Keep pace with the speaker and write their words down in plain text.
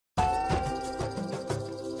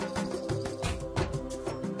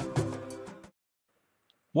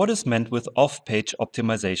What is meant with off-page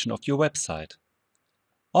optimization of your website?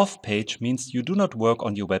 Off-page means you do not work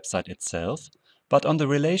on your website itself, but on the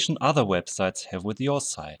relation other websites have with your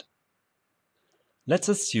site. Let's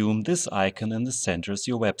assume this icon in the center is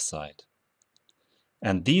your website.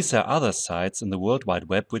 And these are other sites in the World Wide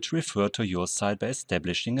Web which refer to your site by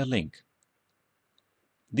establishing a link.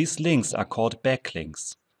 These links are called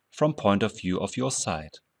backlinks from point of view of your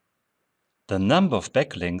site. The number of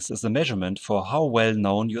backlinks is a measurement for how well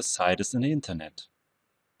known your site is in the internet.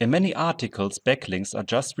 In many articles, backlinks are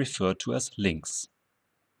just referred to as links.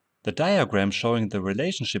 The diagram showing the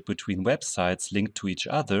relationship between websites linked to each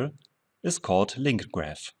other is called link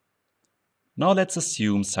graph. Now let's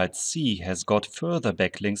assume site C has got further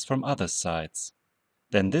backlinks from other sites.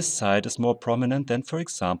 Then this site is more prominent than, for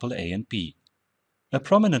example, A and B. A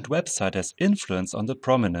prominent website has influence on the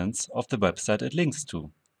prominence of the website it links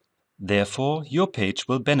to. Therefore, your page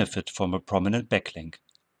will benefit from a prominent backlink.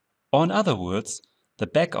 Or in other words, the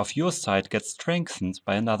back of your site gets strengthened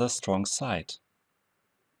by another strong site.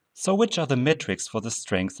 So which are the metrics for the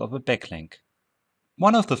strength of a backlink?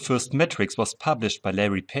 One of the first metrics was published by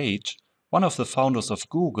Larry Page, one of the founders of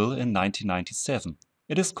Google, in 1997.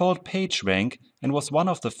 It is called PageRank and was one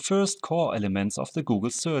of the first core elements of the Google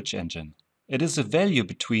search engine. It is a value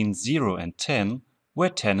between 0 and 10, where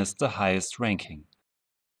 10 is the highest ranking.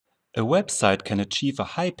 A website can achieve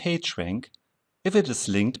a high page rank if it is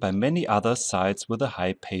linked by many other sites with a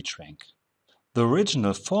high page rank. The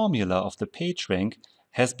original formula of the page rank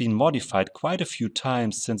has been modified quite a few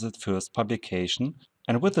times since its first publication,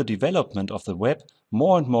 and with the development of the web,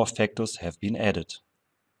 more and more factors have been added.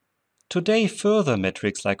 Today, further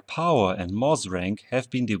metrics like Power and MozRank have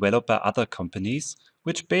been developed by other companies,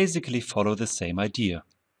 which basically follow the same idea.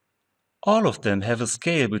 All of them have a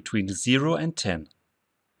scale between 0 and 10.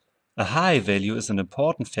 A high value is an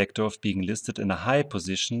important factor of being listed in a high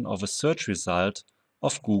position of a search result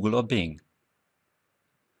of Google or Bing.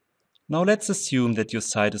 Now let's assume that your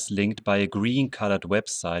site is linked by a green-colored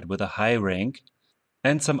website with a high rank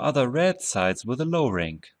and some other red sites with a low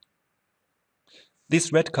rank.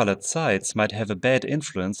 These red-colored sites might have a bad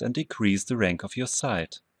influence and decrease the rank of your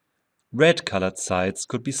site. Red-colored sites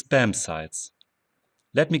could be spam sites.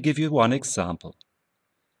 Let me give you one example.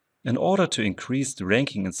 In order to increase the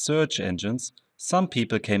ranking in search engines, some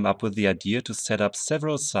people came up with the idea to set up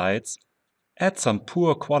several sites, add some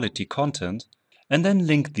poor quality content, and then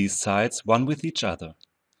link these sites one with each other.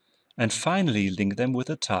 And finally link them with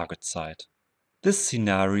a target site. This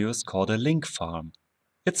scenario is called a link farm.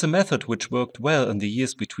 It's a method which worked well in the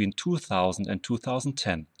years between 2000 and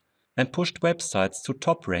 2010 and pushed websites to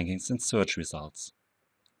top rankings in search results.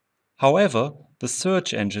 However, the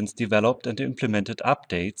search engines developed and implemented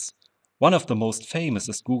updates. One of the most famous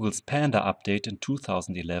is Google's Panda update in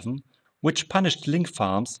 2011, which punished link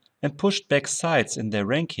farms and pushed back sites in their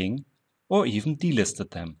ranking or even delisted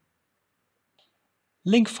them.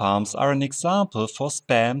 Link farms are an example for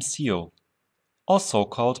spam SEO, also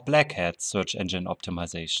called black hat search engine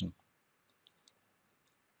optimization.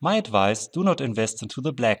 My advice: do not invest into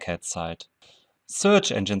the black hat side.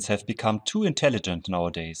 Search engines have become too intelligent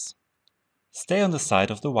nowadays. Stay on the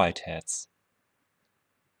side of the white hats.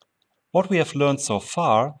 What we have learned so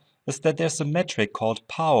far is that there's a metric called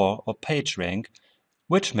Power or PageRank,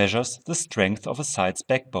 which measures the strength of a site's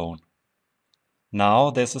backbone. Now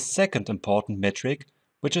there's a second important metric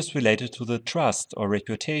which is related to the trust or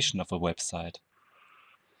reputation of a website.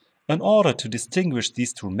 In order to distinguish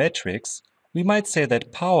these two metrics, we might say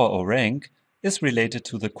that Power or rank is related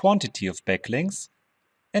to the quantity of backlinks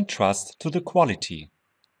and trust to the quality.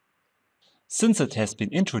 Since it has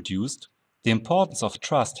been introduced, the importance of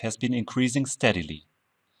trust has been increasing steadily.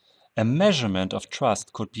 A measurement of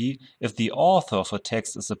trust could be if the author of a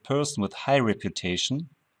text is a person with high reputation,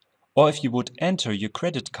 or if you would enter your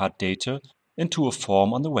credit card data into a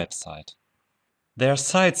form on the website. There are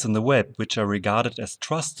sites in the web which are regarded as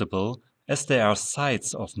trustable as they are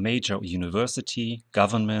sites of major university,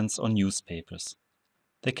 governments, or newspapers.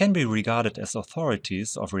 They can be regarded as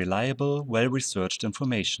authorities of reliable, well-researched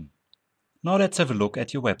information. Now let's have a look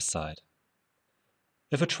at your website.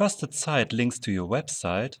 If a trusted site links to your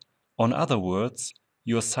website, or in other words,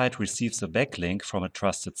 your site receives a backlink from a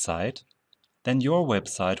trusted site, then your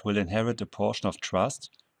website will inherit a portion of trust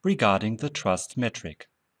regarding the trust metric.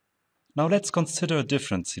 Now let's consider a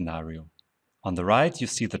different scenario. On the right you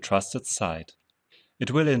see the trusted site. It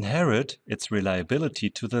will inherit its reliability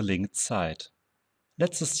to the linked site.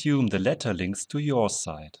 Let's assume the latter links to your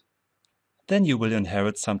site. Then you will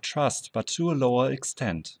inherit some trust, but to a lower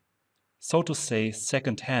extent. So to say,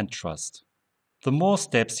 second-hand trust. The more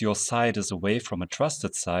steps your site is away from a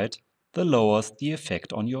trusted site, the lower the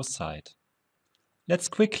effect on your site. Let's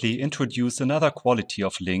quickly introduce another quality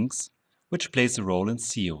of links which plays a role in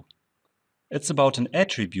SEO. It's about an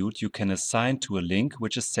attribute you can assign to a link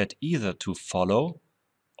which is set either to follow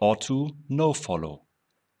or to no follow.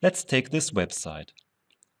 Let's take this website.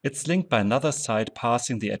 It's linked by another site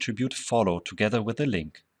passing the attribute follow together with the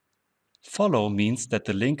link. Follow means that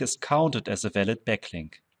the link is counted as a valid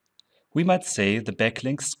backlink. We might say the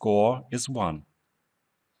backlink score is 1.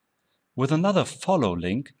 With another follow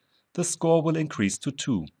link, the score will increase to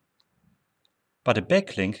 2. But a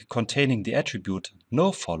backlink containing the attribute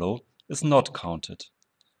nofollow is not counted.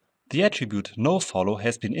 The attribute nofollow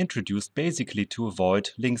has been introduced basically to avoid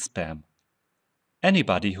link spam.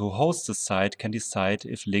 Anybody who hosts a site can decide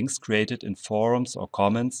if links created in forums or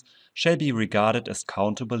comments shall be regarded as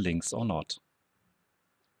countable links or not.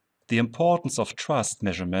 The importance of trust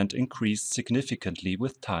measurement increased significantly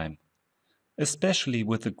with time, especially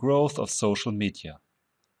with the growth of social media.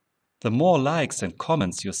 The more likes and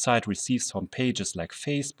comments your site receives from pages like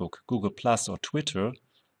Facebook, Google+, or Twitter,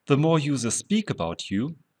 the more users speak about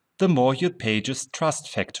you, the more your page's trust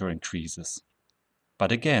factor increases.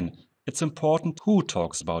 But again, it's important who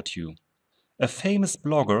talks about you. A famous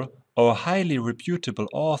blogger or a highly reputable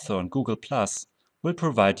author on Google+ will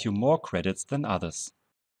provide you more credits than others.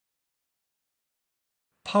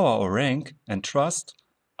 Power or rank and trust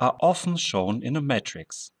are often shown in a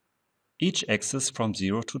matrix, each axis from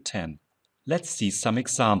 0 to 10. Let's see some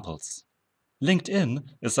examples. LinkedIn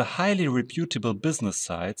is a highly reputable business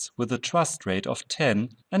site with a trust rate of 10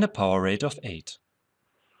 and a power rate of 8.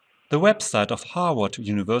 The website of Harvard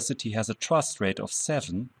University has a trust rate of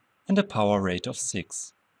 7 and a power rate of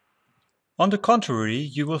 6. On the contrary,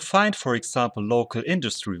 you will find, for example, local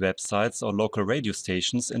industry websites or local radio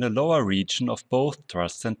stations in a lower region of both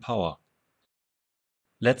trust and power.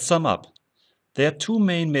 Let's sum up. There are two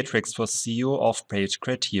main metrics for SEO off-page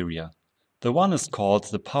criteria. The one is called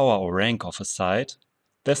the power or rank of a site.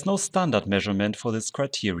 There's no standard measurement for this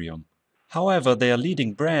criterion. However, there are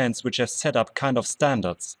leading brands which have set up kind of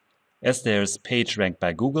standards, as there is PageRank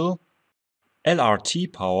by Google,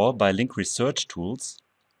 LRT power by Link Research Tools,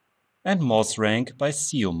 and Moz rank by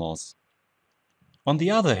SEO Moz. On the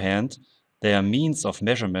other hand, there are means of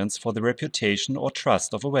measurements for the reputation or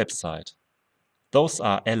trust of a website. Those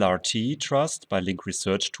are LRT trust by Link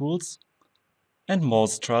Research Tools and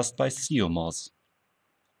Moz trust by SEO Moz.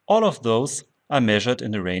 All of those are measured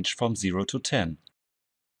in a range from 0 to 10.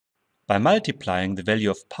 By multiplying the value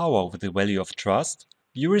of power with the value of trust,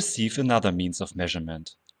 you receive another means of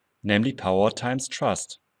measurement, namely power times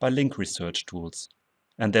trust by Link Research Tools.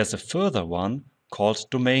 And there's a further one called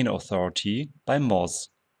domain authority by Moz,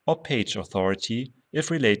 or page authority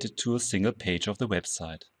if related to a single page of the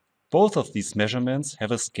website. Both of these measurements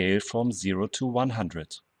have a scale from 0 to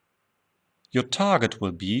 100. Your target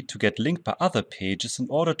will be to get linked by other pages in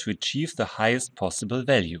order to achieve the highest possible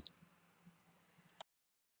value.